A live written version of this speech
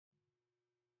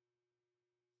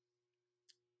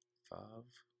5,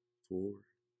 4,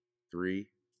 3,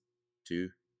 2,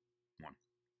 1.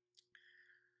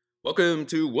 Welcome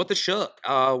to What the Shuck.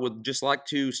 I would just like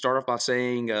to start off by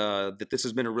saying that this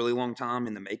has been a really long time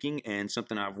in the making and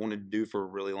something I've wanted to do for a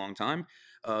really long time.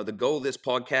 The goal of this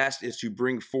podcast is to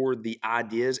bring forward the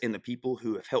ideas and the people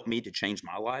who have helped me to change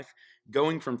my life.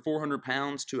 Going from 400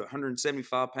 pounds to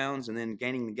 175 pounds and then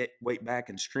gaining the weight back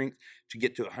and strength to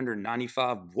get to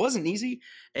 195 wasn't easy.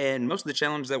 And most of the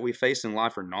challenges that we face in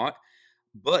life are not.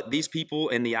 But these people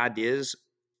and the ideas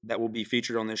that will be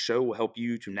featured on this show will help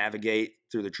you to navigate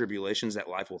through the tribulations that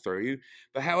life will throw you.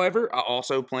 But however, I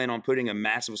also plan on putting a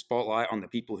massive spotlight on the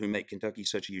people who make Kentucky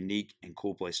such a unique and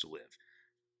cool place to live.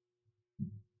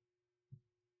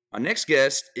 My next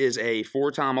guest is a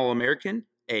 4-time All-American,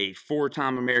 a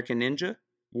 4-time American Ninja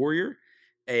Warrior,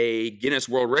 a Guinness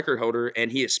World Record holder,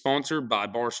 and he is sponsored by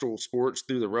Barstool Sports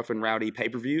through the Rough and Rowdy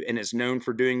pay-per-view and is known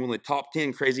for doing one of the top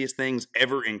 10 craziest things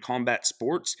ever in combat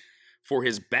sports for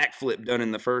his backflip done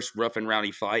in the first Rough and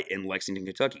Rowdy fight in Lexington,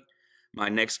 Kentucky. My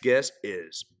next guest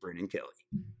is Brendan Kelly.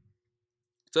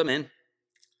 What's up, man?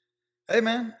 Hey,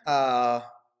 man.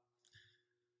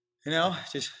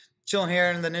 Just chilling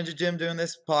here in the Ninja Gym doing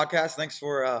this podcast. Thanks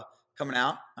for coming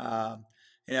out.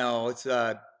 It's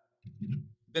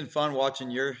been fun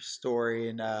watching your story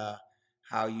and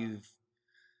how you've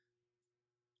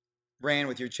ran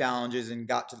with your challenges and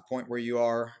got to the point where you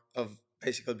are of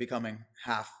basically becoming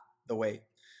half the weight.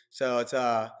 So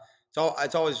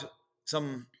it's always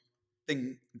something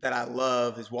that I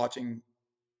love is watching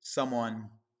someone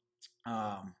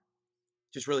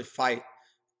just really fight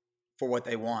for what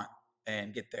they want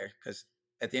and get there. Because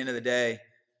at the end of the day,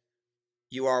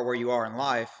 you are where you are in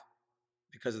life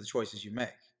because of the choices you make.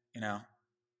 You know,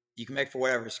 you can make for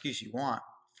whatever excuse you want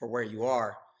for where you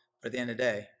are, but at the end of the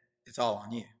day, it's all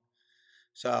on you.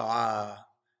 So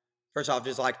first off,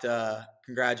 just like to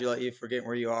congratulate you for getting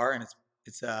where you are, and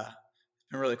it's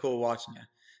been really cool watching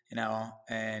you.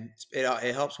 And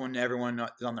it helps when everyone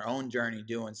is on their own journey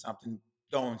doing something,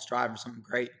 striving for something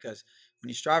great. Because when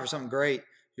you strive for something great,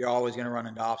 you're always going to run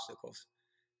into obstacles.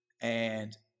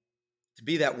 And to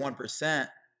be that 1%,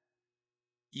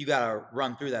 you got to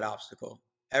run through that obstacle.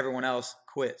 Everyone else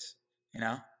quits.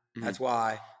 That's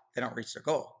why they don't reach their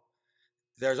goal.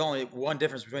 There's only one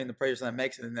difference between the person that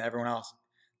makes it and everyone else.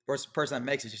 The person that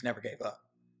makes it just never gave up.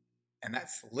 And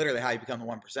that's literally how you become the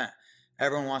 1%.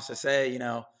 Everyone wants to say,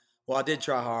 well, I did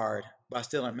try hard, but I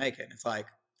still didn't make it. And it's like,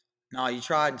 no, you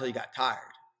tried until you got tired.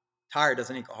 Tired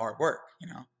doesn't equal hard work,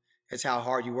 It's how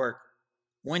hard you work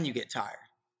when you get tired.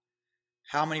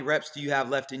 How many reps do you have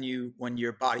left in you when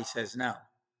your body says no?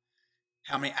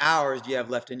 How many hours do you have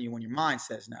left in you when your mind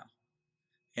says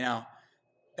no?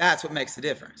 That's what makes the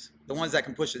difference. The ones that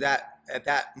can push that at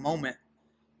that moment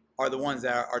are the ones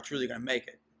that are truly going to make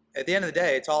it. At the end of the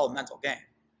day, it's all a mental game.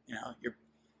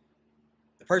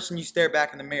 The person you stare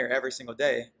back in the mirror every single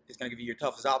day is going to give you your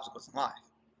toughest obstacles in life.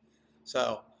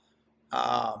 So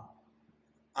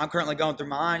I'm currently going through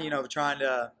mine, trying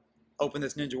to open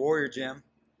this Ninja Warrior gym.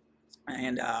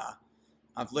 And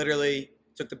I've literally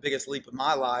took the biggest leap of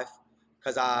my life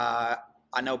because I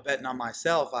know betting on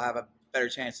myself, I have a better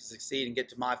chance to succeed and get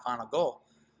to my final goal.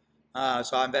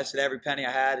 So I invested every penny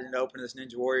I had into opening this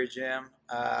Ninja Warrior gym.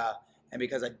 And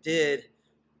because I did,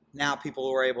 now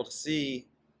people were able to see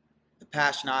the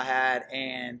passion I had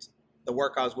and the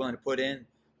work I was willing to put in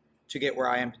to get where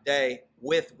I am today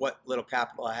with what little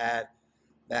capital I had.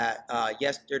 That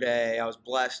yesterday I was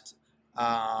blessed.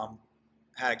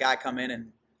 Had a guy come in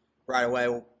and right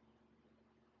away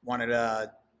wanted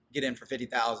to get in for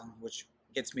 $50,000, which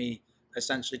gets me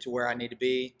essentially to where I need to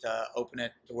be to open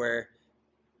it to where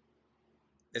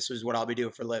this is what I'll be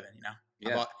doing for a living.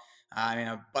 Yeah.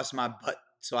 I bust my butt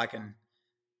so I can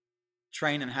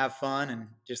train and have fun and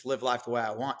just live life the way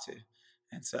I want to.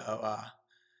 And so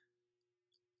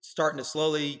starting to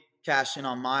slowly cash in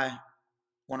on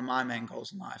one of my main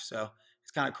goals in life. So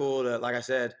it's kind of cool to, like I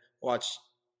said, watch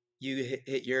you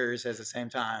hit yours at the same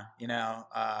time,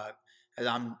 as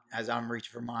I'm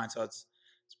reaching for mine. So it's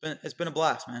been a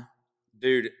blast, man.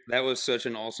 Dude, that was such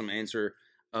an awesome answer.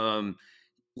 So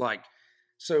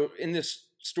in this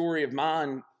story of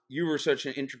mine, you were such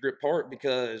an intricate part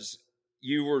because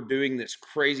you were doing this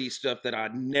crazy stuff that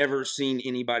I'd never seen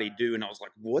anybody do. And I was like,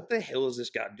 what the hell is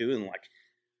this guy doing? Like,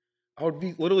 I would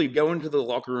be literally going to the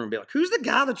locker room and be like, who's the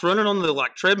guy that's running on the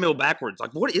treadmill backwards?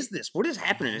 Like, what is this? What is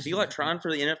happening? Is he trying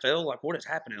for the NFL? Like, what is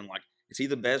happening? Like, is he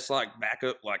the best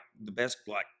backup, the best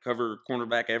cover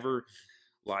cornerback ever?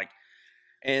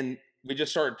 And we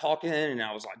just started talking and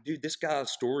I was like, dude, this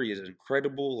guy's story is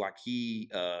incredible. He's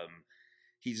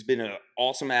been an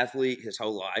awesome athlete his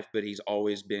whole life, but he's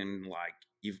always been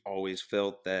you've always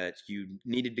felt that you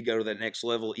needed to go to that next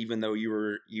level, even though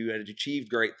you had achieved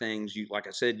great things. You, like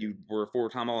I said, you were a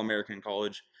 4-time All-American in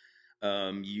college.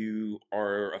 You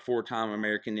are a 4-time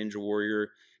American Ninja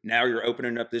Warrior. Now you're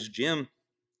opening up this gym,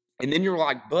 and then you're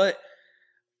like, but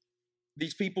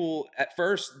these people at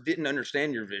first didn't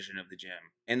understand your vision of the gym.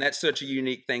 And that's such a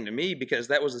unique thing to me, because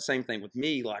that was the same thing with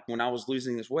me. Like when I was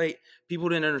losing this weight, people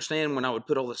didn't understand when I would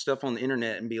put all this stuff on the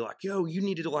internet and be like, yo, you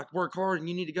need to like work hard and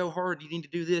you need to go hard. You need to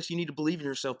do this. You need to believe in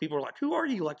yourself. People are like, who are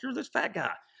you? Like, you're this fat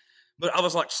guy. But I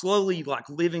was like slowly like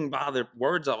living by the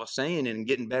words I was saying and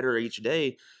getting better each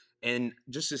day. And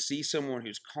just to see someone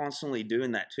who's constantly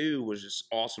doing that too was just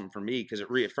awesome for me, because it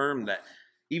reaffirmed that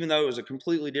even though it was a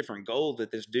completely different goal,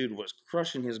 that this dude was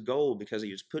crushing his goal because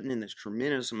he was putting in this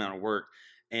tremendous amount of work.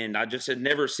 And I just had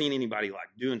never seen anybody like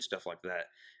doing stuff like that.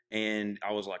 And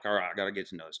I was like, all right, I got to get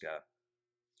to know this guy.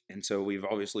 And so we've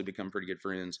obviously become pretty good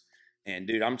friends. And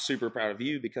dude, I'm super proud of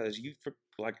you, because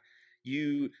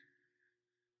you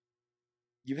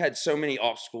you've had so many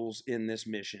obstacles in this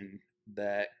mission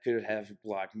that could have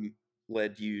like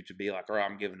led you to be like, all right,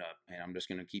 I'm giving up and I'm just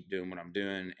going to keep doing what I'm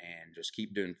doing and just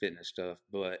keep doing fitness stuff.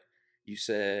 But you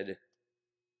said,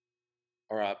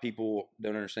 all right, people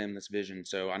don't understand this vision,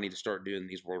 so I need to start doing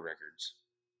these world records.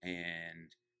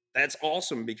 And that's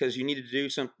awesome, because you need to do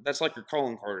something. That's like your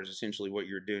calling card is essentially what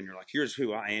you're doing. You're like, here's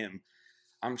who I am.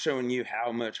 I'm showing you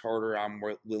how much harder I'm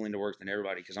willing to work than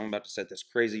everybody, because I'm about to set this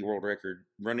crazy world record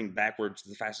running backwards,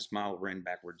 the fastest mile ran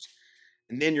backwards.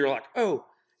 And then you're like, oh,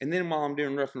 and then while I'm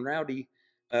doing Rough and Rowdy,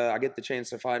 I get the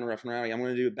chance to fight in Rough and Rowdy. I'm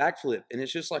going to do a backflip. And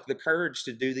it's just like the courage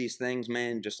to do these things,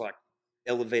 man, just like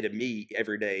elevated me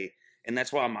every day. And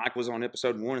that's why Mike was on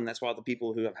episode 1. And that's why the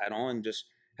people who have had on just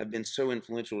have been so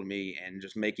influential to me and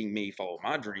just making me follow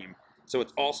my dream. So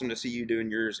it's awesome to see you doing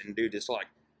yours. And dude, it's like,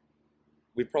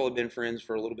 we've probably been friends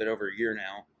for a little bit over a year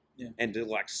now. Yeah. And to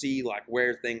like see like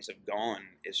where things have gone,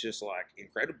 it's just like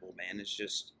incredible, man. It's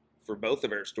just, for both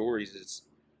of our stories, it's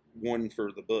one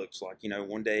for the books. Like, you know,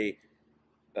 one day,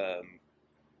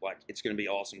 like it's going to be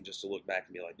awesome just to look back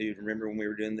and be like, dude, remember when we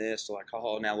were doing this? Like,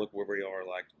 oh, now look where we are.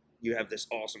 Like, you have this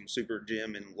awesome super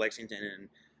gym in Lexington, and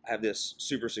I have this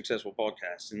super successful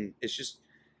podcast. And it's just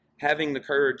having the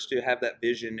courage to have that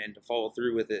vision and to follow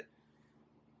through with it.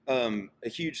 A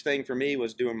huge thing for me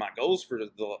was doing my goals for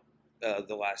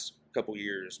the last couple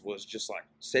years, was just like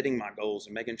setting my goals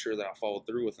and making sure that I followed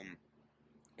through with them.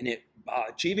 And by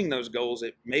achieving those goals,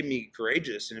 it made me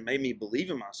courageous and it made me believe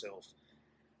in myself.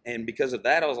 And because of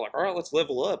that, I was like, all right, let's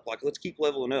level up. Like, let's keep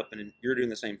leveling up. And you're doing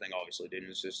the same thing, obviously, dude.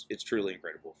 It's truly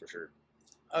incredible for sure.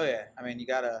 Oh yeah. I mean, you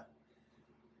gotta,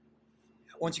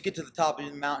 once you get to the top of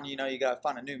the mountain, you know, you gotta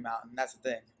find a new mountain. That's the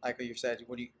thing. Like you said,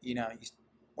 when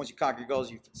once you conquer your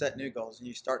goals, you set new goals, and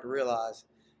you start to realize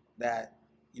that,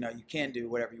 you know, you can do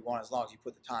whatever you want as long as you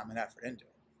put the time and effort into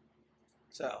it.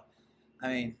 So, I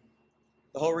mean,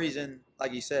 the whole reason,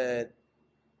 like you said,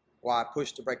 why I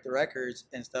pushed to break the records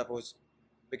and stuff was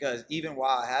because even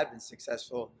while I had been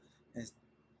successful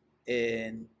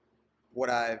in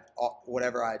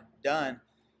whatever I'd done,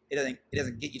 it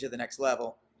doesn't get you to the next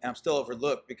level, and I'm still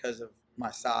overlooked because of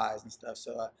my size and stuff.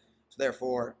 So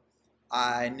therefore,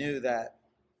 I knew that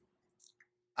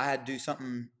I had to do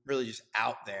something really just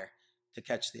out there to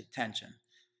catch the attention.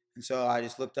 And so I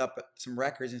just looked up at some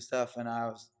records and stuff, and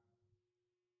I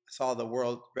saw the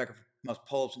world record for most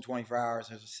pull-ups in 24 hours.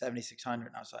 It was 7,600,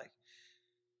 and I was like,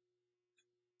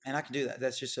 man, I can do that.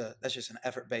 That's just an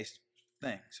effort-based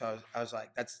thing. So I was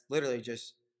like, that's literally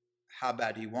just how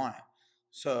bad do you want it?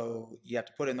 So you have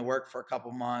to put in the work for a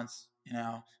couple months, you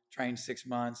know, trained 6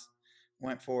 months,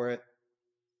 went for it.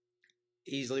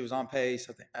 Easily was on pace.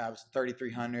 I think I was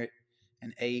 3,308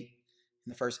 in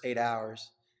the first 8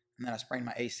 hours, and then I sprained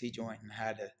my AC joint and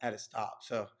had to stop.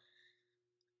 So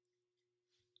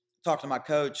talked to my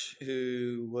coach,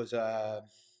 who was got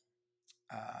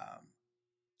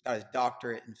his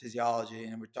doctorate in physiology,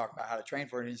 and we're talking about how to train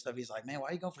for it and stuff. He's like, man, why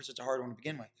are you going for such a hard one to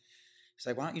begin with? He's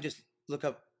like, why don't you just look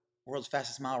up world's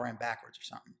fastest mile ran backwards or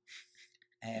something?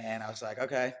 And I was like,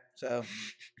 okay. So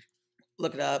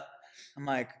look it up. I'm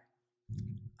like,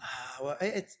 well,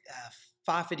 it's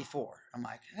 5:54. I'm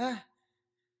like, I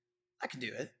can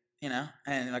do it, you know.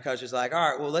 And my coach was like, all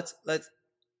right, well, let's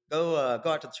go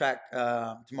out to the track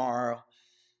tomorrow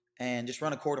and just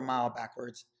run a quarter mile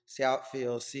backwards, see how it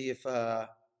feels, see if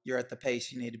you're at the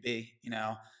pace you need to be, you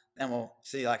know. Then we'll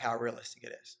see like how realistic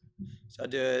it is. So I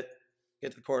do it, get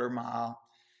to the quarter mile.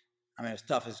 I mean, as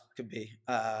tough as could be,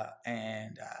 but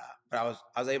I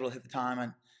was able to hit the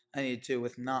time I needed to,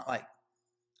 with not like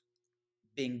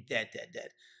being dead.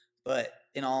 But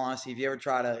in all honesty, if you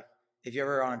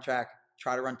ever on a track,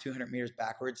 try to run 200 meters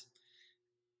backwards,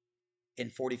 in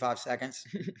 45 seconds.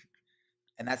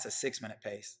 And that's a 6-minute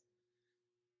pace.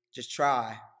 Just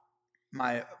try.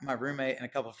 My roommate and a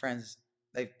couple of friends,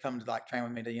 they've come to like train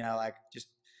with me to, like just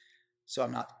so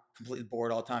I'm not completely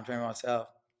bored all the time training myself.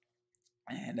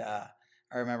 And I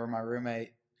remember my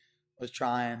roommate was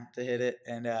trying to hit it,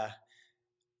 and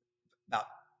about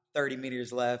 30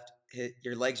 meters left,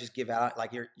 your legs just give out.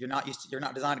 Like you're not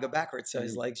designed to go backwards, so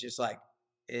his legs just like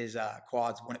his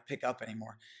quads wouldn't pick up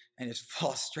anymore, and just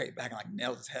falls straight back and like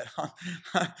nails his head on.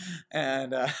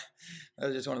 And that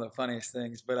was just one of the funniest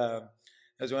things. But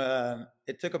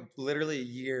it took literally a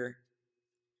year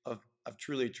of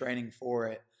truly training for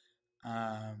it,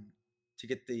 to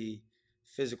get the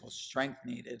physical strength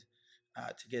needed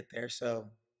to get there. So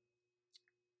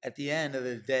at the end of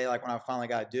the day, like when I finally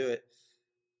got to do it,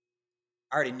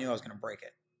 I already knew I was going to break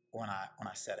it when I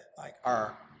said it.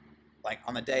 Like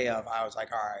on the day of, I was like,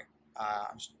 all right,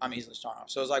 I'm easily strong enough.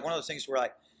 So it was like one of those things where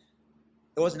like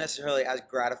it wasn't necessarily as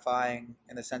gratifying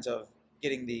in the sense of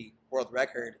getting the world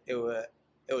record. It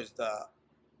was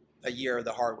a year of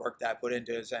the hard work that I put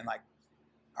into it, and like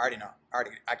I already know,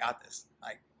 I got this.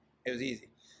 Like it was easy,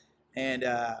 and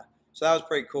so that was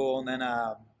pretty cool. And then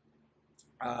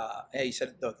yeah, you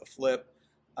said the flip.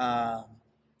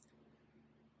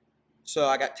 So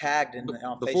I got tagged in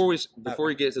on before Facebook. before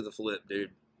we get to the flip,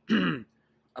 dude.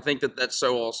 I think that's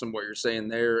so awesome what you're saying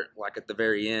there, like at the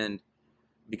very end,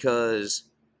 because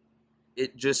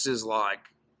it just is like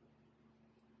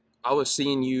I was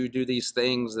seeing you do these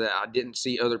things that I didn't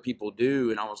see other people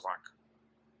do, and I was like,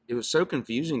 it was so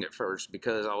confusing at first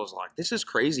because I was like, this is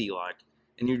crazy, like,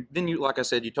 and then you like I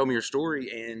said, you told me your story,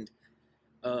 and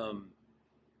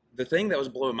the thing that was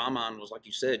blowing my mind was, like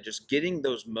you said, just getting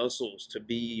those muscles to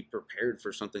be prepared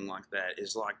for something like that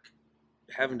is like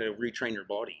having to retrain your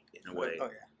body in a way. Oh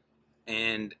yeah.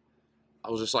 And I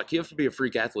was just like, you have to be a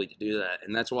freak athlete to do that.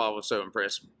 And that's why I was so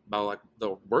impressed by like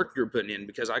the work you're putting in,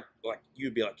 because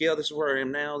you'd be like, yeah, this is where I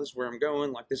am now. This is where I'm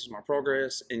going. Like, this is my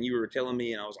progress. And you were telling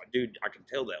me, and I was like, dude, I can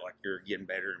tell that, like, you're getting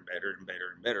better and better and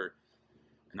better and better.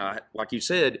 And like you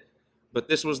said, but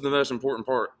this was the most important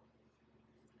part.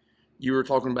 You were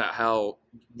talking about how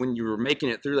when you were making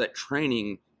it through that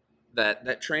training,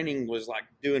 that training was like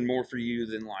doing more for you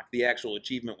than like the actual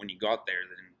achievement when you got there.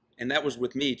 And that was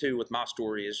with me too, with my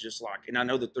story, is just like, and I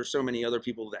know that there's so many other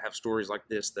people that have stories like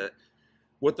this, that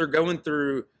what they're going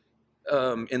through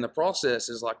in the process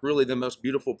is like really the most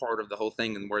beautiful part of the whole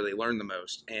thing, and where they learn the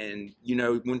most. And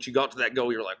once you got to that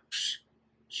goal, you're like,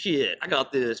 shit, I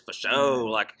got this for sure.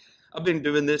 Like, I've been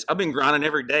doing this, I've been grinding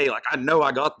every day. Like, I know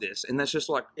I got this. And that's just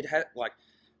like, it had like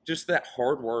just that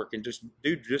hard work, and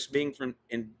just being from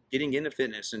and getting into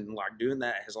fitness and like doing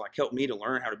that has like helped me to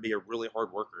learn how to be a really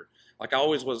hard worker. Like, I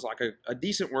always was like a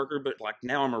decent worker, but like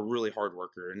now I'm a really hard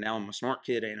worker, and now I'm a smart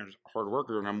kid and a hard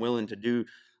worker, and I'm willing to do,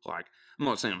 like, I'm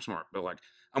not saying I'm smart, but like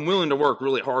I'm willing to work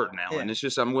really hard now. Yeah. And it's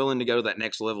just, I'm willing to go to that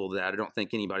next level that I don't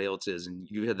think anybody else is. And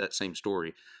you had that same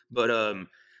story. But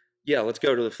yeah, let's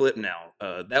go to the flip now.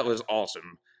 That was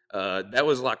awesome. That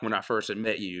was like when I first had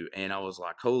met you, and I was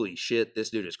like, holy shit, this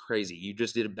dude is crazy. You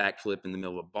just did a backflip in the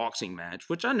middle of a boxing match,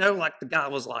 which I know, like, the guy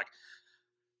was like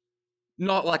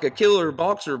not like a killer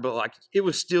boxer, but like it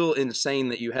was still insane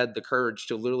that you had the courage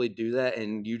to literally do that,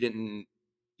 and you hadn't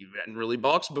really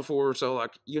boxed before. So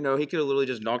like, he could have literally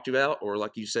just knocked you out, or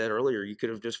like you said earlier, you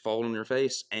could have just fallen on your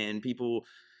face and people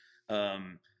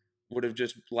would have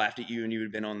just laughed at you, and you would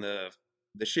have been on the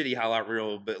shitty highlight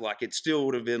reel, but like it still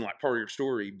would have been like part of your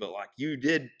story. But like you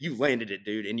landed it,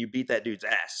 dude, and you beat that dude's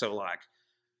ass. So like,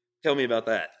 tell me about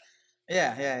that.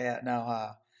 Yeah.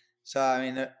 No, so I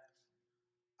mean,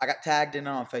 I got tagged in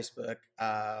on Facebook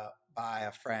by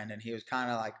a friend, and he was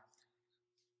kind of like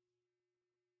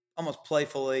almost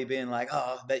playfully being like,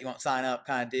 "Oh, I bet you won't sign up,"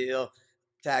 kind of deal.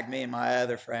 Tagged me and my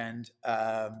other friend,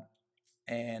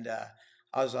 and I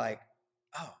was like,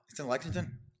 "Oh, it's in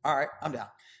Lexington. All right, I'm down."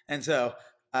 And so,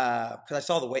 because I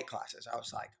saw the weight classes, I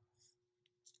was like,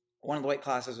 one of the weight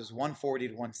classes was 140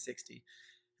 to 160,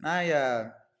 and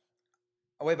I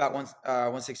weigh about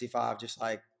 165, just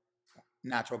like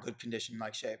natural good condition,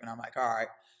 like shape. And I'm like, all right,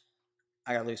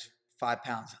 I gotta lose 5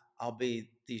 pounds. I'll be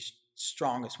the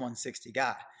strongest 160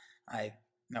 guy.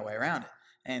 No way around it.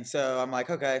 And so I'm like,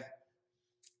 okay,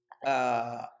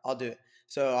 I'll do it.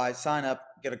 So I sign up,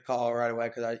 get a call right away,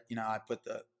 because I put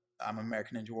I'm an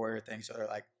American Ninja Warrior thing. So they're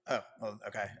like, oh, well,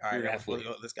 okay, all right, we'll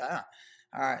go with this guy on.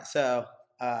 All right, so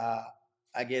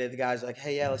I get it. The guy's like,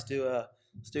 hey, yeah, let's do an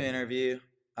interview.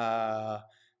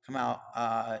 Come out,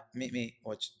 meet me,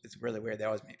 which is really weird. They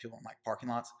always meet people in like parking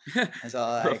lots. And so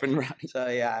like, Rough and right. So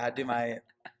yeah, I do my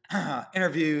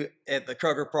interview at the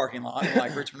Kroger parking lot in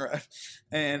like Richmond Road,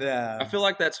 and I feel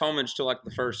like that's homage to like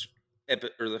the first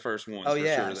or the first ones. oh for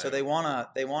yeah, sure, so though.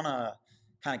 they wanna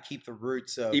kind of keep the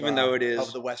roots Even though it is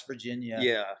of the West Virginia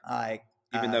yeah, like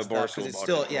even though stuff, because Barstool it's bought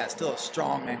still it. it's still a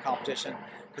strongman competition,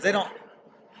 because they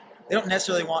don't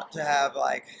necessarily want to have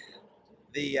like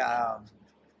the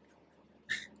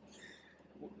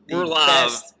We're the live.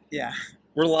 best. Yeah,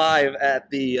 We're live at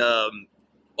the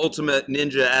Ultimate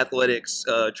Ninja Athletics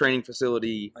training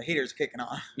facility. the heater's kicking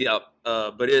on. Yep.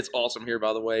 But it's awesome here,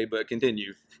 by the way. But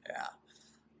continue.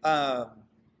 Yeah.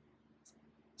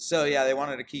 So yeah, they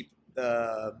wanted to keep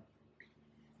the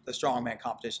strongman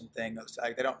competition thing. It's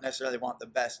like they don't necessarily want the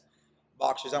best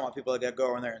boxers. I want people that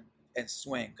go in there and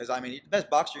swing, because I mean, the best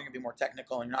boxer, you're gonna be more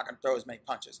technical and you're not gonna throw as many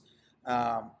punches.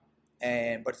 But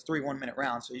it's 3 1-minute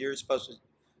rounds, so you're supposed to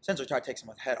essentially try to take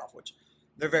someone's head off, which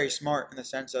they're very smart in the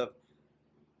sense of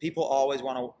people always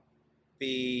want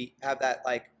to have that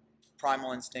like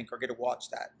primal instinct or get to watch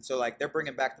that. And so like they're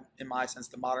bringing back, in my sense,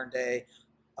 the modern day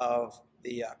of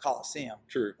the Coliseum,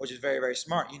 True. which is very, very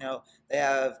smart. They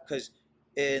have, because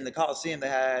in the Coliseum they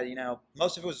had,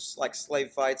 most of it was like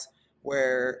slave fights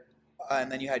where,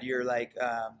 and then you had your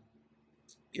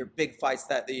big fights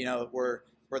that were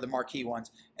the marquee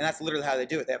ones, and that's literally how they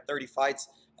do it. They have 30 fights,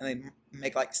 and they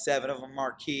make like 7 of them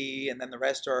marquee, and then the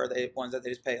rest are the ones that they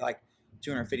just pay like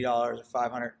 $250 or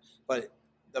 $500. But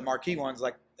the marquee ones,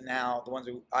 like now the ones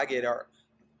I get, are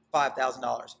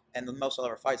 $5,000, and the most I'll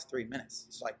ever fight is 3 minutes.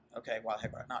 It's like, okay, why the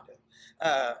heck would I not do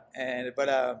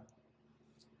it?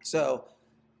 So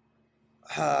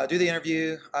do the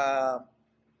interview,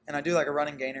 and I do like a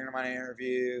running gainer in my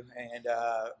interview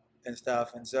and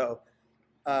stuff. And so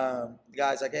the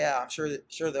guy's like, yeah, I'm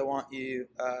sure they want you.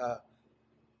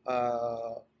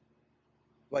 Well,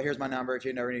 here's my number if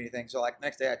you never need anything. So like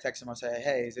next day I text him, I say,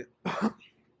 hey,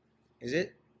 is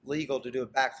it legal to do a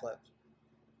backflip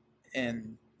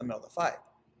in the middle of the fight?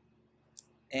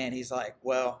 And he's like,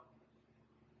 well,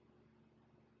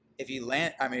 if you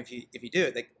do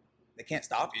it, they can't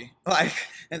stop you. Like,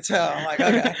 and so I'm like,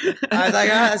 okay. I was like,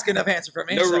 that's a good enough answer for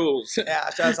me. No so, rules. Yeah.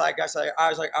 So I was like,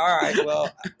 all right,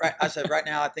 well, right. I said, right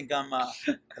now, I think I'm going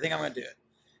to do it.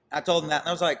 I told him that, and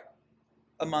that was like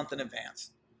a month in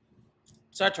advance.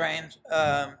 So I trained,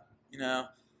 on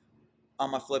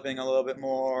my flipping a little bit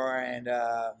more, and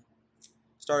I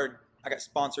got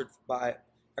sponsored by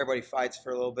Everybody Fights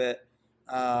for a little bit.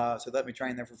 So they let me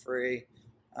train there for free.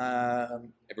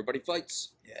 Everybody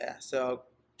fights. Yeah. So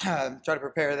try to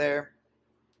prepare there.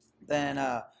 Then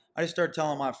I just started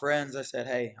telling my friends. I said,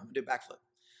 hey, I'm going to do backflip.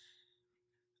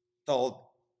 Told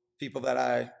people that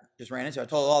I just ran into. I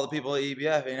told all the people at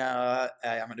EBF, hey,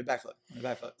 I'm going to do backflip.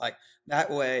 Like that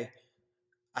way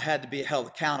I had to be held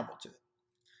accountable to it.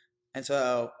 And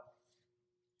so,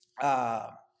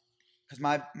 because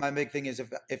my big thing is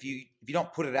if you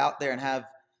don't put it out there and have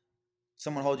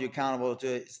someone hold you accountable to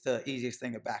it, it's the easiest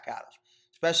thing to back out of.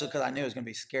 Especially because I knew it was going to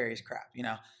be scary as crap. This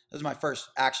was my first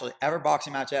actually ever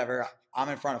boxing match ever. I'm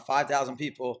in front of 5,000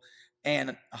 people and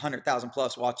 100,000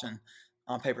 plus watching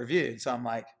on pay-per-view. So I'm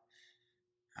like,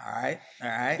 all right.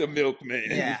 The milkman.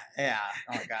 Yeah.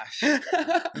 Oh my gosh.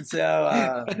 And so,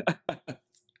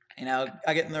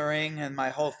 I get in the ring, and my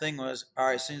whole thing was, all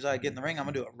right, as soon as I get in the ring, I'm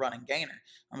going to do a running gainer.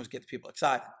 I'm going to get the people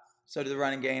excited. So I do the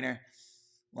running gainer,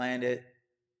 land it,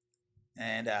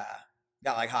 and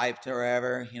got like hyped or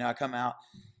whatever. I come out.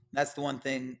 That's the one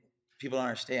thing people don't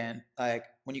understand. Like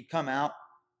when you come out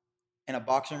in a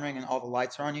boxing ring and all the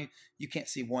lights are on you, you can't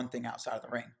see one thing outside of the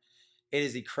ring. It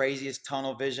is the craziest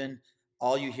tunnel vision.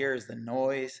 All you hear is the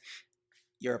noise,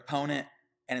 your opponent,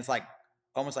 and it's like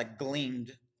almost like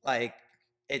gleamed. Like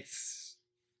it's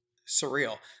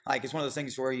surreal. Like it's one of those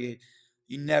things where you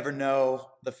never know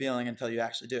the feeling until you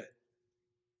actually do it.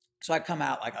 So I come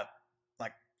out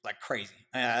like crazy.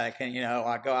 I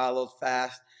go out a little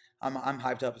fast. I'm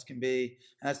hyped up as can be,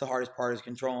 and that's the hardest part, is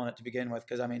controlling it to begin with.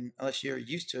 Because I mean, unless you're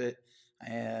used to it,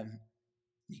 and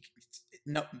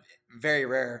very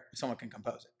rare someone can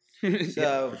compose it. So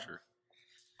yeah, for sure.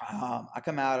 I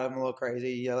come out, I'm a little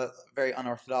crazy, very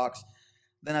unorthodox.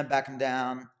 Then I back him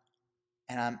down,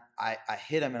 and I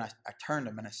hit him, and I turned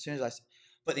him, and as soon as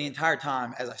but the entire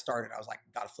time as I started, I was like,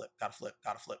 gotta flip.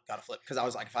 Because I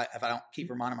was like, if I don't keep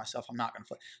reminding myself, I'm not gonna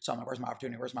flip. So I'm like, where's my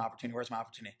opportunity?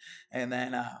 And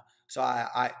then so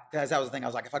because that was the thing, I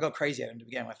was like, if I go crazy at him to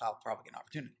begin with, I'll probably get an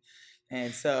opportunity.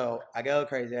 And so I go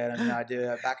crazy at him, and I do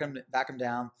it, back him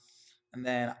down, and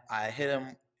then I hit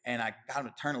him, and I got him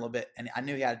to turn a little bit, and I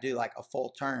knew he had to do like a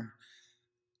full turn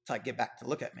to like get back to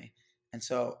look at me. And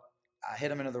so I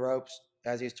hit him into the ropes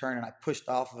as he was turning. I pushed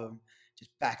off of him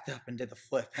just backed up and did the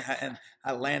flip, and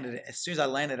I landed it. As soon as I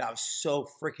landed, I was so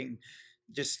freaking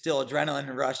just still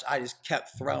adrenaline rushed. I just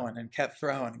kept throwing and kept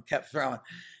throwing and kept throwing.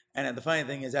 And then the funny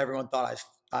thing is, everyone thought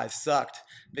I sucked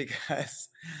because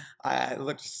I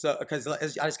looked so, because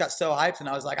I just got so hyped, and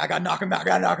I was like, I gotta knock him out,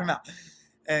 gotta knock him out.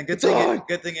 And good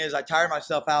thing is, I tired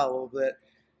myself out a little bit,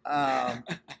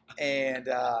 and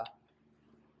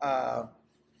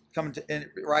coming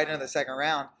right into the second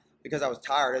round, because I was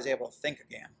tired, I was able to think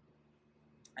again,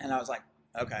 and I was like,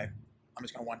 okay, I'm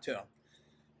just gonna 1-2 him.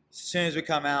 As soon as we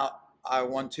come out, I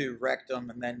 1-2 wrecked him,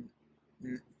 and then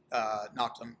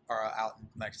knocked him out in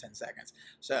the next 10 seconds.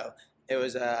 So it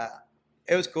was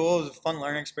cool. It was a fun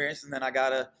learning experience, and then I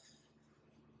got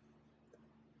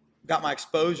my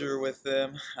exposure with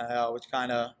them, which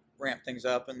kind of ramped things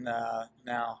up, and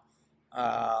now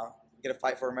get a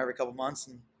fight for him every couple months,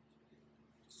 and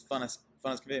it's fun as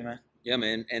can be, man. Yeah,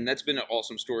 man, and that's been an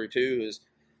awesome story too. Is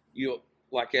you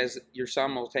like as you're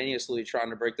simultaneously trying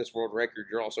to break this world record,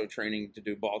 you're also training to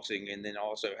do boxing, and then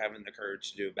also having the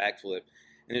courage to do a backflip,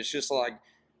 and it's just like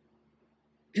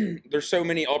there's so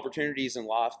many opportunities in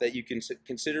life that you can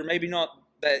consider. Maybe not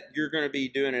that you're going to be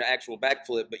doing an actual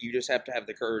backflip, but you just have to have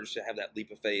the courage to have that leap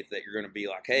of faith that you're going to be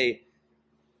like, hey,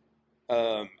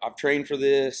 I've trained for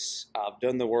this, I've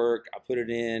done the work, I put it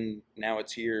in, now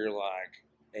it's here, like,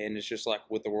 and it's just like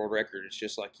with the world record, it's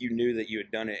just like you knew that you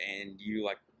had done it, and you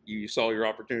saw your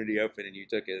opportunity open and you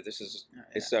took it.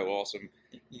 It's so awesome.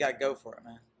 You got to go for it,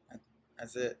 man.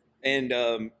 That's it. And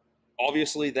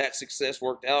obviously that success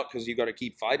worked out because you got to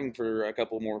keep fighting for a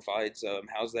couple more fights.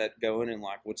 How's that going, and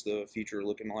like what's the future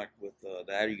looking like with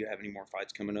that? Are you gonna have any more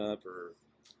fights coming up, or?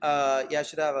 Yeah, I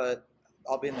should have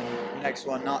I'll be in the next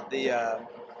one, not the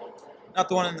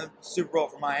one in the Super Bowl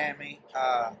for Miami,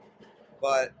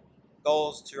 but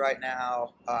goals to right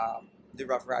now do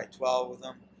Rough Ride 12 with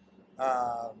them,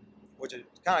 which is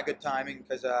kind of good timing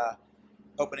because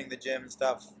opening the gym and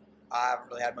stuff, I haven't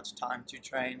really had much time to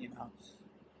train.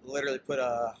 Literally put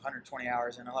 120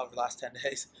 hours in over the last 10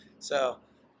 days, so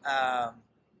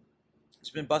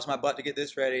just been busting my butt to get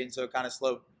this ready, and so it kind of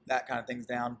slowed that kind of things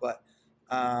down. But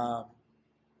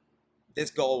this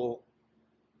goal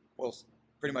will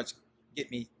pretty much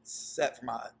get me set for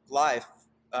my life,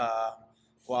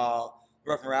 while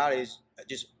Rough and Rowdy is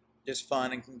just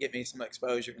fun and can get me some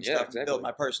exposure and stuff, and build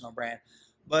my personal brand.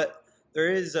 But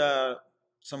there is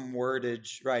some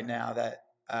wordage right now that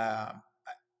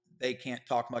they can't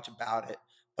talk much about it,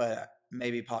 but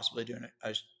maybe possibly doing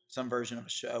some version of a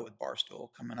show with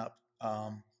Barstool coming up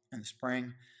in the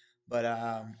spring.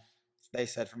 But they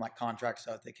said from like contract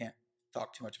stuff, they can't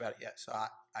talk too much about it yet, so I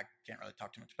can't really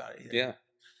talk too much about it either.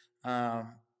 Yeah.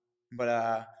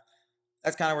 But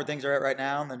that's kind of where things are at right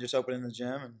now, and then just opening the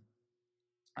gym,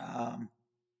 and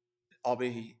I'll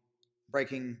be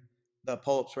breaking the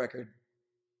pull-ups record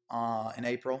in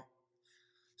April.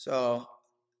 So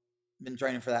been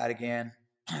training for that again.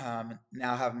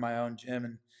 Now having my own gym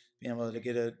and being able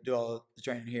to do all the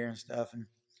training here and stuff, and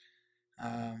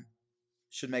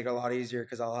should make it a lot easier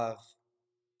because I'll have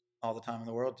all the time in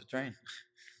the world to train.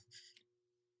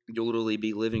 You'll literally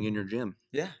be living in your gym.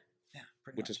 Yeah,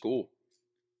 which is cool.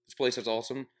 This place is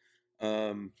awesome.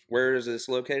 Where is this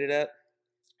located at?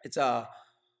 It's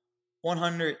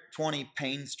 120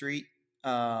 Payne Street.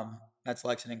 That's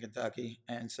Lexington, Kentucky,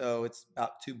 and so it's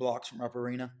about 2 blocks from Rupp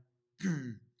Arena.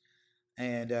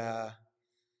 And it's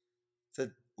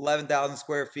 11,000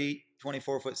 square feet,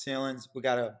 24-foot ceilings. We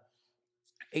got a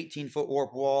 18-foot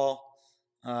warp wall,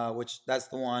 which that's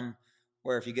the one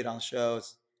where if you get on the show,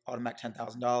 it's automatic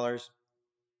 $10,000.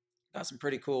 Got some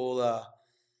pretty cool,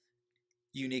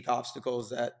 unique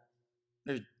obstacles that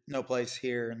there's no place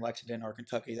here in Lexington or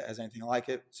Kentucky that has anything like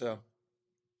it. So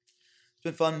it's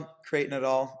been fun creating it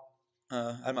all.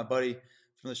 I had my buddy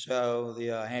from the show,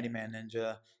 the Handyman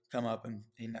Ninja, come up, and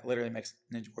he literally makes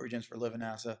Ninja Warrior gyms for a living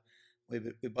now. So we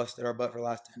busted our butt for the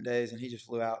last 10 days, and he just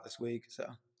flew out this week.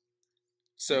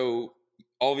 So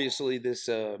obviously this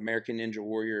American Ninja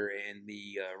Warrior and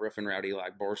the Rough and Rowdy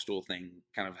like Barstool thing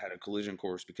kind of had a collision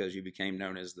course because you became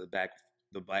known as the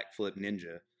backflip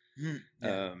ninja.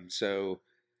 Yeah. So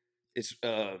it's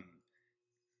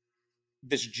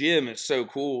this gym is so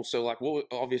cool. So like,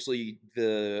 obviously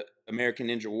the American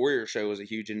Ninja Warrior show was a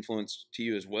huge influence to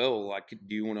you as well. Like,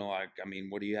 do you want to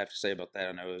what do you have to say about that?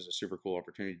 I know it was a super cool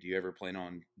opportunity. Do you ever plan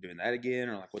on doing that again,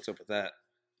 or like, what's up with that?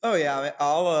 Oh yeah,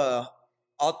 I'll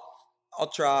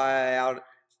try out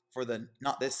for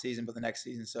not this season, but the next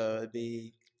season. So it'd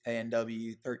be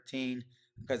ANW 13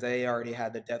 because they already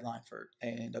had the deadline for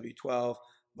ANW 12,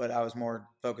 but I was more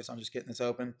focused on just getting this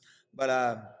open.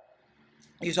 But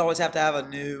you just always have to have a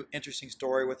new, interesting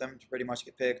story with them to pretty much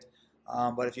get picked.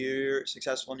 But if you're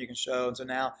successful and you can show, and so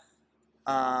now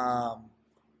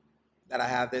that I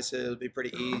have this, it'll be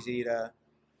pretty easy to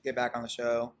get back on the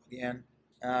show again.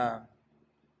 Um,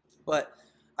 but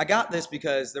I got this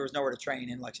because there was nowhere to train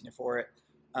in Lexington for it,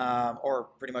 or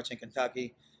pretty much in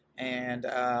Kentucky, and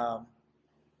I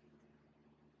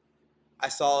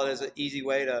saw it as an easy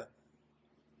way to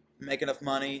make enough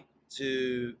money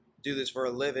to do this for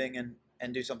a living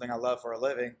and do something I love for a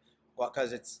living. Well,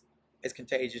 because it's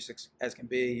contagious as can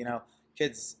be. You know,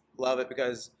 kids love it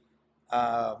because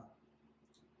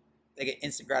they get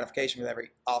instant gratification with every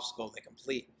obstacle they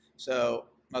complete. So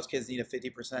most kids need a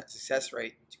 50% success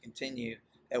rate to continue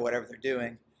at whatever they're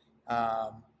doing.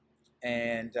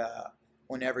 And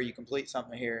whenever you complete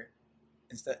something here,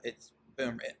 it's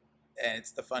boom, and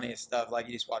it's the funniest stuff. Like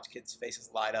you just watch kids' faces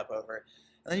light up over it,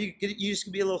 and then you just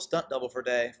can be a little stunt double for a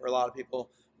day for a lot of people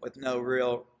with no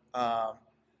real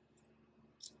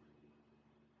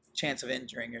chance of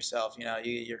injuring yourself. You know,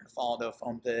 you're gonna fall into a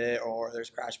foam pit, or there's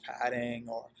crash padding,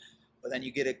 but then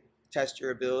you get to test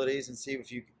your abilities and see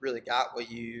if you really got what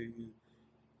you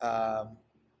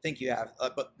think you have.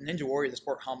 But Ninja Warrior, the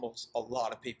sport humbles a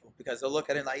lot of people because they'll look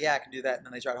at it like, yeah, I can do that, and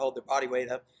then they try to hold their body weight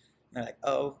up, and they're like,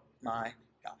 oh my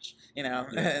gosh, you know.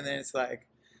 Yeah. And then it's like,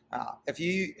 if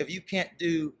you can't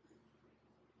do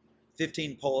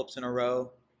 15 pull-ups in a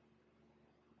row,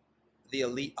 the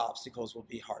elite obstacles will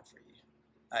be hard for you.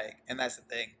 Like, and that's the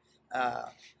thing.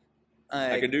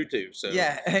 I can do too. So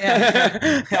yeah,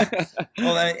 yeah.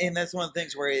 Well, and that's one of the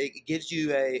things where it gives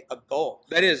you a goal.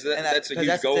 That's a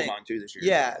huge goal of mine too this year.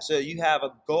 Yeah, so you have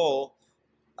a goal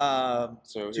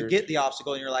to get the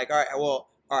obstacle, and you're like, all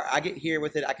right, I get here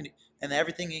with it. I can, and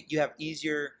everything you have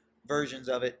easier versions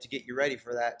of it to get you ready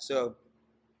for that. So,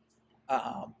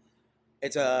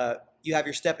 you have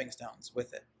your stepping stones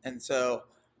with it, and so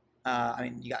I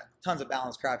mean, you got tons of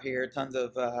balance crap here, tons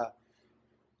of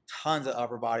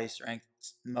upper body strength,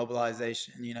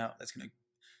 mobilization. You know, that's going to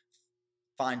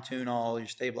fine tune all your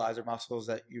stabilizer muscles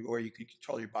where you can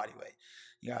control your body weight.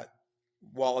 You got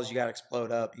walls you got to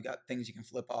explode up. You got things you can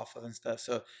flip off of and stuff.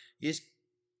 So it's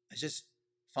just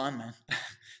fun, man.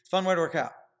 It's a fun way to work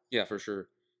out. Yeah, for sure.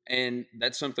 And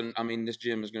that's something. I mean, this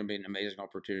gym is going to be an amazing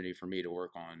opportunity for me to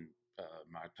work on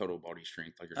my total body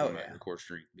strength, like you're talking about, your core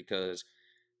strength, because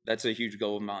that's a huge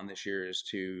goal of mine this year is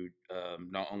to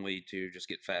not only to just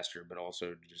get faster, but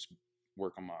also to just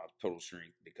work on my total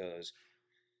strength, because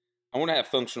I want to have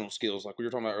functional skills like we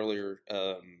were talking about earlier.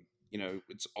 You know,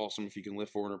 it's awesome if you can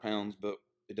lift 400 pounds, but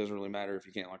it doesn't really matter if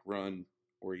you can't like run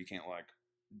or you can't like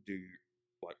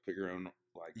put your own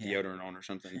like deodorant on or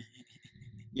something.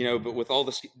 You know, but with all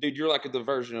this, dude, you're like the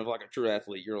version of like a true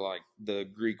athlete. You're like the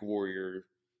Greek warrior,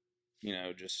 you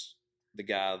know, just the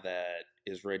guy that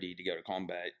is ready to go to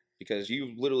combat, because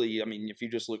you literally, I mean, if you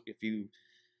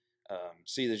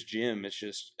see this gym, it's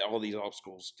just all these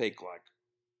obstacles take like,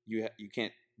 you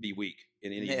can't be weak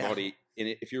in any body. And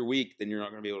if you're weak, then you're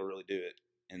not going to be able to really do it.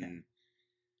 And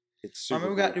it's super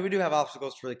we do have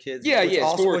obstacles for the kids. Yeah,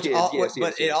 yes, for kids. Yes,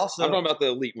 but it also, I'm talking about the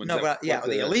elite ones. No, but the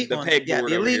elite ones. Yeah,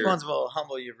 the elite ones will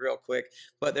humble you real quick.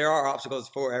 But there are obstacles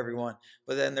for everyone.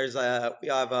 But then there's we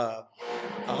have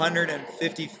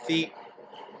 150 feet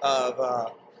of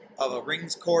a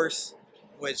rings course,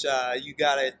 which you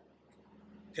got to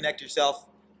connect yourself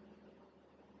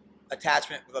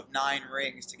attachment of 9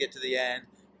 rings to get to the end.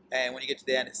 And when you get to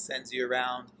the end, it sends you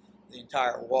around the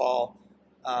entire wall.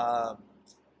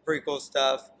 Pretty cool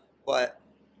stuff, but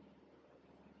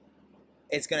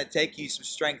it's going to take you some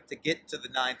strength to get to the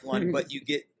 9th one.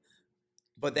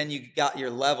 But then you got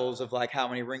your levels of like how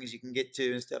many rings you can get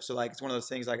to and stuff. So like it's one of those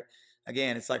things like,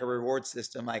 again, it's like a reward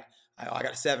system. Like I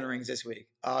got 7 rings this week.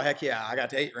 Oh heck yeah, I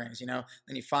got 8 rings. You know,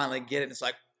 then you finally get it, and it's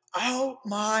like, oh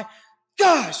my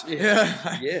gosh,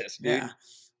 yeah, yes, dude. Yeah.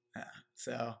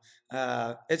 So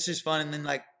it's just fun, and then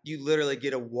like you literally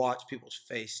get to watch people's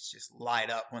face just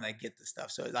light up when they get the stuff.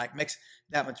 So it like makes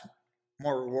that much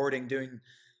more rewarding doing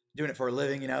it for a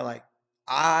living. You know, like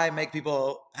I make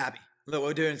people happy. Look,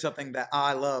 we're doing something that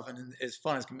I love and as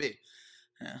fun as can be.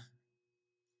 Yeah.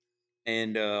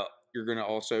 And you're gonna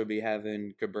also be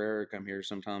having Cabrera come here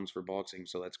sometimes for boxing,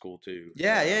 so that's cool too.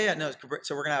 Yeah. No,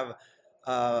 so we're gonna have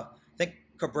I think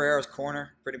Cabrera's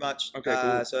corner pretty much. Okay,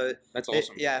 cool. So that's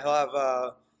awesome. He'll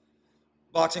have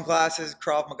boxing classes,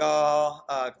 Krav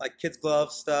Maga, like kids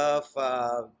glove stuff,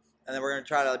 and then we're gonna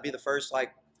try to be the first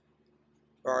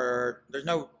there's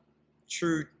no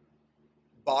true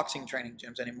boxing training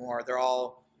gyms anymore. They're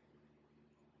all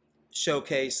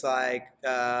showcase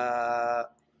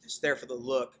just there for the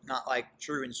look, not like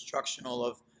true instructional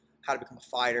of how to become a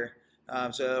fighter.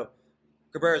 So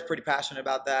Cabrera is pretty passionate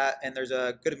about that, and there's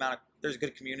a good amount of there's a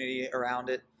good community around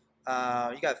it.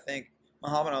 You got to think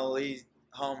Muhammad Ali's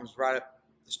home is right up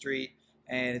the street,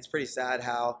 and it's pretty sad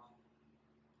how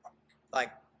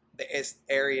like the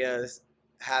area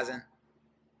hasn't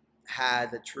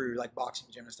had the true like boxing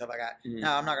gym and stuff like that. Mhm.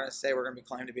 Now I'm not gonna say we're gonna be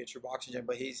claimed to be a true boxing gym,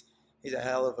 but he's a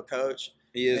hell of a coach.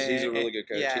 He is. And, He's a really good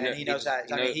coach. Yeah, and he knows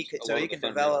that. I mean, he can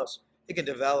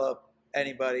develop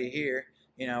anybody here.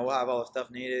 You know, we'll have all the stuff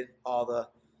needed, all the.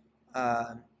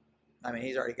 I mean,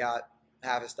 he's already got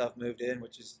half his stuff moved in,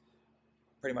 which is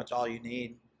pretty much all you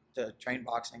need to train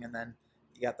boxing, and then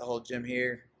you got the whole gym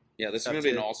here. Yeah, this is going to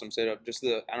be an awesome setup.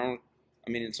 I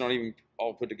mean, it's not even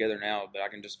all put together now, but I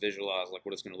can just visualize like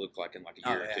what it's going to look like in like a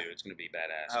year or two. It's going to be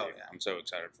badass. Oh, dude. yeah. I'm so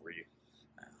excited for you.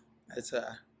 It's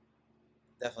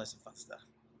definitely some fun stuff.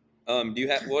 Do you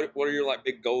have what are your like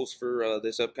big goals for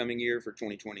this upcoming year for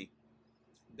 2020?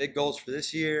 Big goals for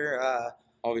this year.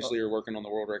 Obviously, you're working on the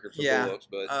world record for pull-ups,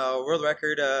 but world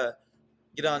record.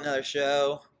 Get on another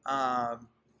show.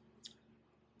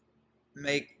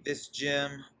 Make this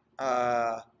gym.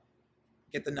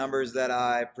 Get the numbers that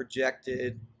I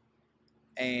projected,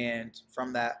 and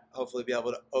from that, hopefully be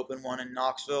able to open one in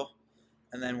Knoxville,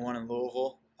 and then one in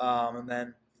Louisville, and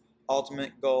then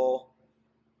ultimate goal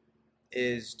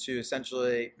is to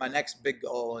essentially, my next big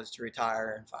goal is to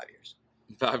retire in 5 years.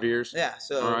 5 years? Yeah.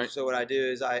 So what I do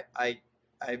is I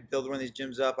build one of these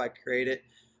gyms up. I create it.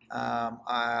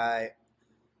 I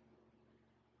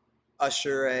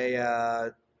usher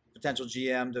a potential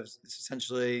GM to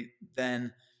essentially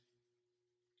then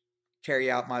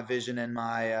carry out my vision and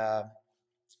my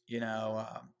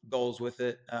goals with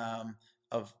it,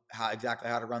 of how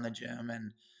to run the gym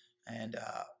and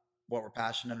what we're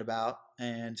passionate about.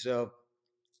 And so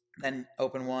then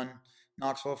open one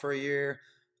Knoxville for a year,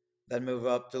 then move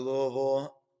up to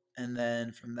Louisville, and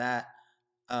then from that,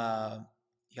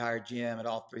 you hire a GM at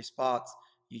all 3 spots.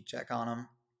 You check on them.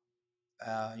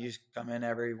 You just come in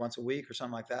every once a week or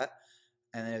something like that,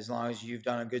 and then as long as you've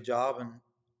done a good job and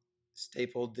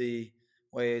stapled the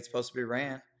way it's supposed to be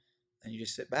ran, then you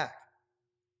just sit back.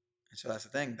 And so that's the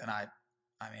thing. Then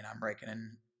I'm raking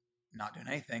in, not doing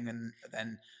anything, and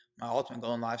then my ultimate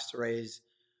goal in life is to raise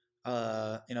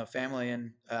family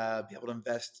and be able to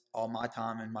invest all my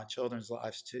time in my children's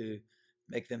lives to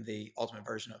make them the ultimate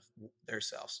version of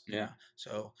themselves. Yeah.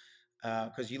 So,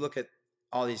 because you look at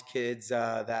all these kids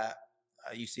that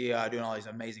you see doing all these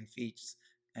amazing feats,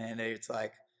 and it's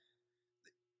like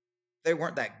they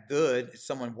weren't that good.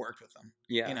 Someone worked with them.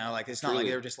 Yeah. It's not like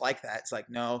they were just like that. It's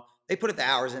like, no, they put the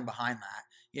hours in behind that.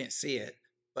 You didn't see it,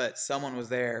 but someone was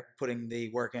there putting the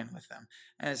work in with them.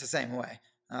 And it's the same way.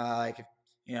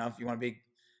 If you want to be,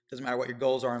 doesn't matter what your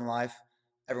goals are in life.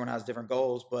 Everyone has different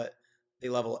goals, but the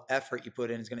level of effort you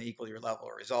put in is going to equal your level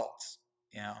of results.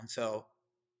 And so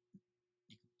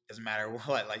it doesn't matter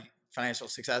what, like financial,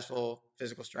 successful,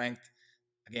 physical strength,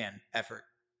 again, effort.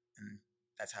 And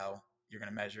that's how you're going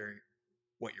to measure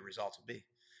what your results will be.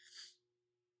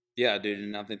 Yeah, dude.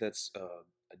 And I think that's a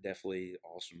definitely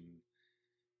awesome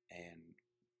and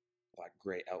like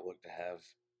great outlook to have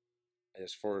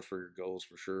as far as for your goals,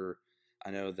 for sure.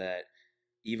 I know that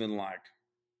even like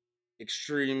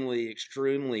extremely,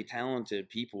 extremely talented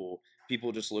people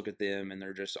just look at them and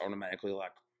they're just automatically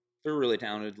like, they're really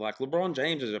talented. Like LeBron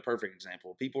James is a perfect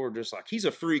example. People are just like, he's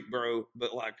a freak, bro.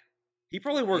 But like, he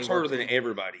probably works harder than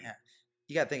everybody. Yeah.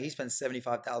 You got to think he spends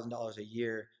 $75,000 a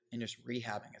year in just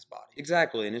rehabbing his body.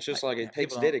 Exactly. And it's just like it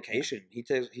takes dedication.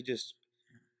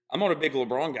 I'm not a big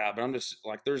LeBron guy, but I'm just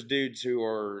like, there's dudes who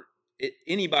are,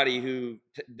 anybody who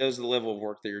does the level of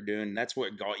work that you're doing, that's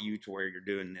what got you to where you're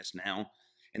doing this now.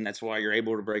 And that's why you're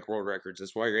able to break world records.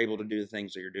 That's why you're able to do the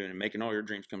things that you're doing and making all your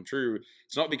dreams come true.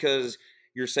 It's not because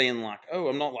you're saying like, oh,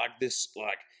 I'm not like this,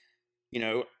 like,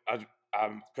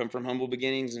 I've come from humble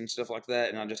beginnings and stuff like that.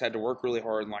 And I just had to work really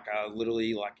hard. And like, I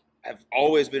literally like have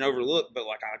always been overlooked, but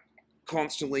like I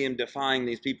constantly am defying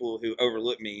these people who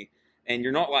overlook me. And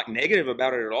you're not like negative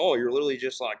about it at all. You're literally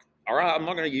just like, all right, I'm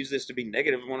not going to use this to be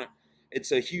negative.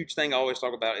 It's a huge thing I always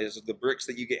talk about is the bricks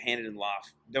that you get handed in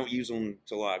life. Don't use them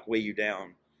to like weigh you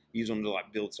down. Use them to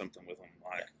like build something with them.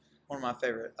 Like one of my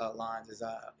favorite lines is,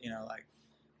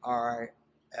 all right,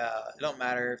 it don't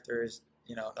matter if there's,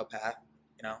 no path,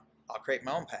 I'll create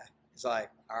my own path. It's like,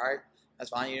 all right, that's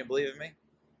fine. You didn't believe in me.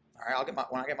 All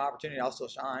right, when I get my opportunity, I'll still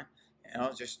shine.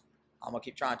 Just I'm gonna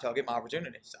keep trying until I get my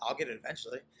opportunity. So I'll get it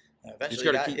eventually. Eventually,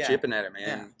 you just got to keep chipping at it,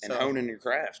 man, and honing your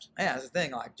craft. Yeah, that's the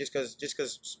thing. Like just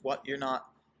because what you're not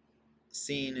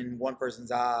seen in one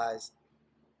person's eyes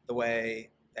the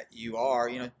way that you are,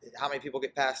 how many people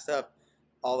get passed up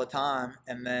all the time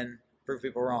and then prove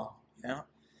people wrong.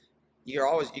 You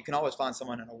can always find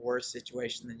someone in a worse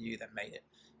situation than you that made it.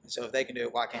 So if they can do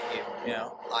it, why can't you? You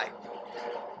know, like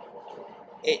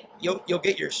you'll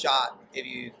get your shot if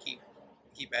you keep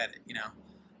at it. You know.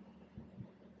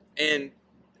 And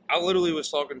I literally was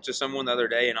talking to someone the other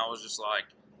day, and I was just like,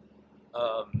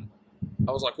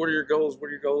 I was like, "What are your goals? What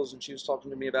are your goals?" And she was talking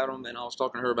to me about them, and I was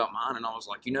talking to her about mine, and I was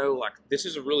like, like this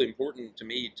is really important to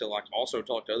me to like also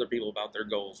talk to other people about their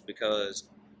goals because,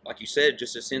 like you said,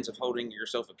 just a sense of holding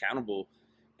yourself accountable.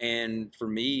 And for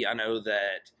me, I know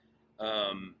that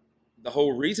the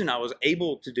whole reason I was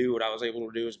able to do what I was able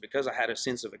to do is because I had a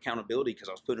sense of accountability because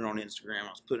I was putting it on Instagram, I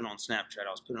was putting it on Snapchat,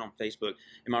 I was putting it on Facebook,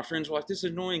 and my friends were like, "This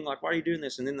is annoying. Like, why are you doing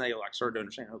this?" And then they like started to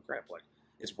understand, "Oh crap! Like,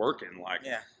 it's working." Like,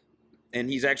 Yeah. and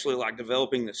he's actually like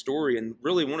developing the story. And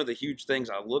really, one of the huge things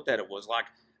I looked at it was like,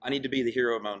 I need to be the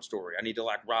hero of my own story. I need to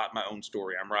like write my own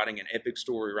story. I'm writing an epic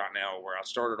story right now where I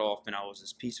started off and I was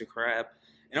this piece of crap,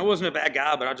 and I wasn't a bad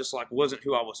guy, but I just like wasn't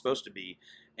who I was supposed to be,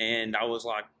 and I was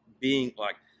like being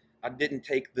like I didn't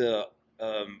take the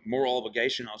moral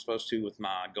obligation I was supposed to with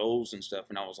my goals and stuff,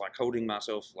 and I was like holding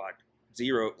myself like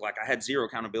zero, like I had zero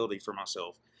accountability for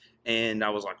myself. And I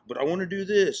was like, but I want to do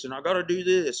this and I got to do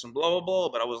this and blah, blah, blah.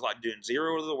 But I was like doing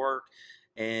zero of the work.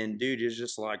 And dude, it's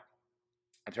just like,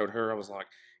 I told her, I was like,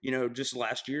 just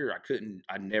last year,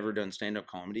 I'd never done stand up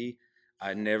comedy.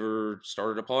 I'd never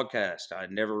started a podcast.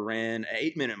 I'd never ran an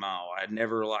 8 minute mile. I'd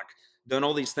never like done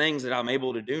all these things that I'm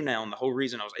able to do now. And the whole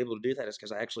reason I was able to do that is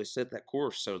because I actually set that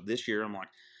course. So this year, I'm like,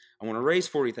 I want to raise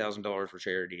 $40,000 for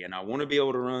charity, and I want to be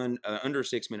able to run under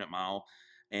 6 minute mile,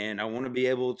 and I want to be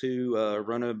able to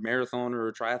run a marathon or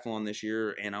a triathlon this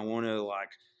year, and I want to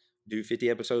like do 50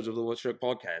 episodes of the Shuck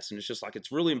podcast. And it's just like,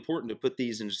 it's really important to put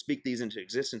these and to speak these into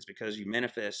existence because you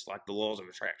manifest like the laws of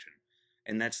attraction.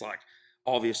 And that's like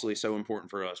obviously so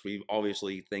important for us. We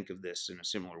obviously think of this in a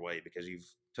similar way because you've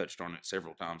touched on it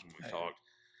several times when we've talked.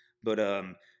 But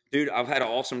dude, I've had an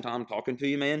awesome time talking to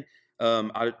you, man.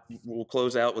 I will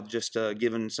close out with just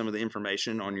giving some of the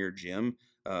information on your gym.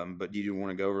 But do you want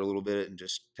to go over a little bit and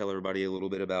just tell everybody a little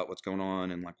bit about what's going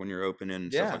on and like when you're opening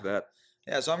and stuff like that?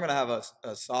 Yeah, so I'm gonna have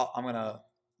a soft. I'm gonna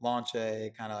launch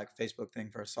a kind of like Facebook thing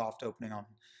for a soft opening on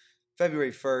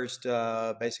February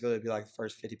 1st. Basically, it'd be like the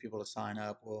first 50 people to sign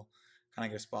up will kind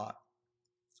of get a spot.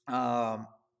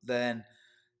 Then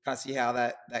kind of see how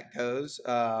that goes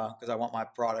because I want my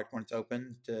product when it's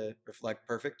open to reflect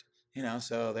perfect.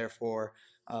 So therefore,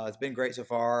 it's been great so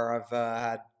far. I've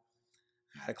had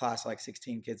a class of like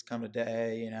 16 kids come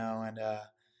today. And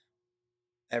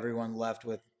everyone left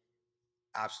with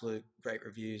absolute great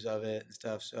reviews of it and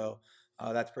stuff. So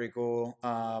that's pretty cool.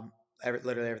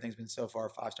 Literally everything's been so far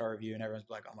 5-star review, and everyone's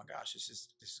like, "Oh my gosh, this is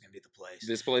gonna be the place."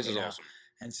 This place is awesome,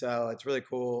 and so it's really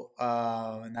cool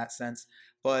in that sense.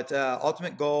 But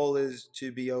ultimate goal is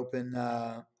to be open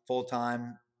full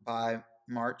time by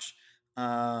March,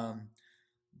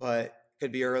 but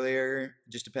could be earlier.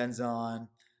 Just depends on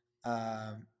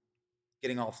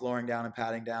getting all flooring down and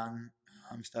padding down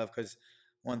stuff. Because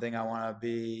one thing I want to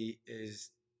be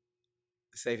is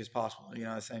safe as possible.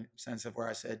 The same sense of where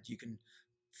I said you can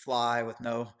fly with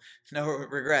no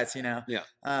regrets. Yeah,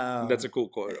 that's a cool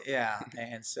quote. Yeah,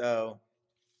 and so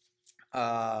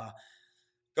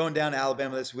going down to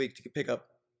Alabama this week to pick up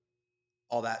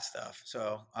all that stuff.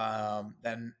 So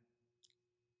then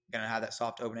gonna have that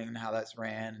soft opening and how that's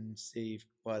ran and see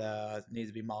what needs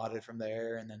to be modded from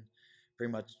there, and then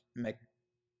pretty much make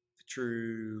the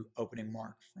true opening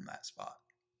mark from that spot.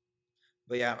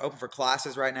 But yeah, I'm open for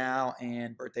classes right now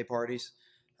and birthday parties.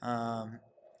 And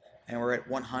we're at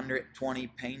 120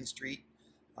 Payne Street.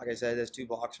 Like I said, that's 2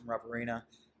 blocks from Rupp Arena.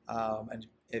 And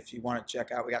if you want to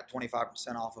check out, we got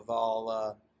 25% off of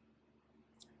all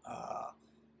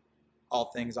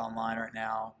things online right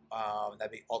now.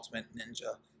 That'd be Ultimate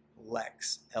Ninja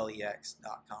Lex,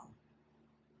 Lex.com.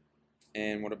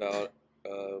 And what about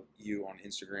you on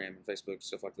Instagram and Facebook,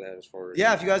 stuff like that? As far as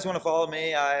if you guys want to follow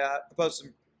me, I post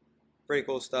some pretty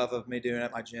cool stuff of me doing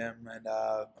at my gym and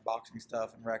boxing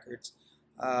stuff and records.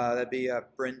 That'd be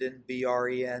Brendan,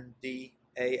 Brendan,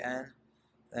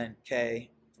 then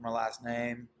K for my last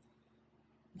name,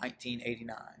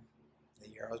 1989, the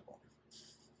year I was born.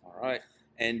 All right.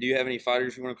 And do you have any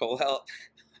fighters you want to call out?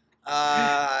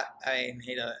 I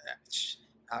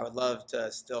would love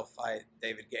to still fight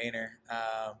David Gaynor,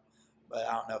 but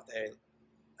I don't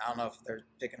know if they're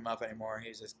picking him up anymore.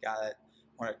 He's this guy that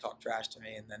wanted to talk trash to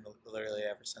me, and then literally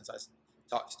ever since I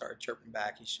started chirping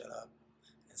back, he shut up.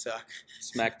 And so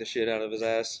smacked the shit out of his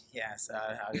ass. Yeah, so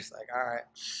I was just like, all right.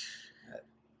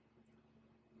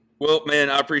 Well, man,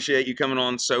 I appreciate you coming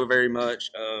on so very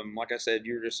much. Like I said,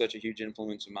 you're just such a huge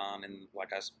influence of mine, and like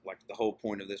the whole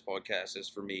point of this podcast is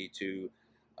for me to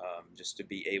just to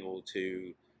be able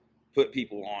to put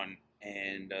people on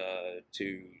and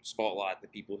to spotlight the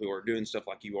people who are doing stuff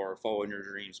like you are, following your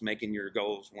dreams, making your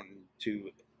goals, wanting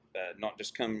to not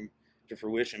just come to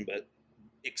fruition, but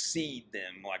exceed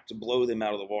them, like to blow them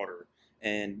out of the water.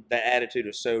 And that attitude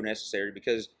is so necessary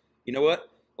because you know what?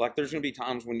 Like there's gonna be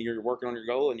times when you're working on your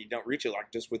goal and you don't reach it,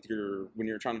 like just with your when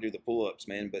you're trying to do the pull-ups,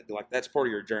 man. But like that's part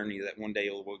of your journey. That one day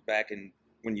you'll look back and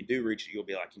when you do reach it, you'll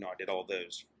be like, I did all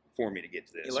those for me to get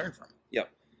to this. You learn from it. Yep.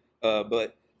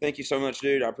 But thank you so much,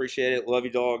 dude. I appreciate it. Love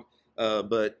you, dog.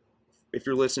 But if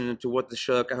you're listening to What the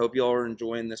Shuck, I hope y'all are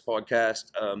enjoying this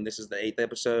podcast. This is the 8th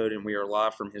episode, and we are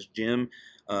live from his gym.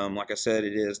 Like I said,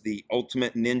 it is the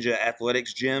Ultimate Ninja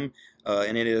Athletics Gym,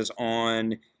 and it is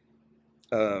on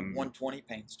 120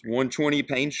 Payne Street. 120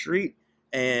 Payne Street.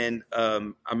 And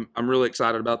I'm really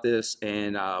excited about this,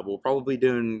 and we'll probably be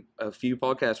doing a few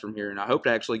podcasts from here. And I hope to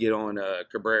actually get on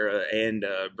Cabrera and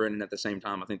Brendan at the same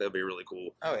time. I think that'd be really cool.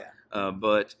 Oh yeah.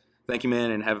 But thank you,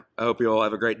 man, and I hope you all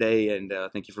have a great day. And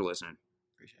thank you for listening.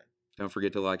 Appreciate it. Don't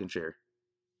forget to like and share.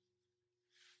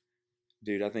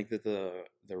 Dude, I think that the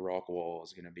rock wall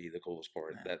is going to be the coolest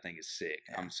part. Yeah. That thing is sick.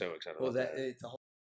 Yeah. I'm so excited about that. It's a whole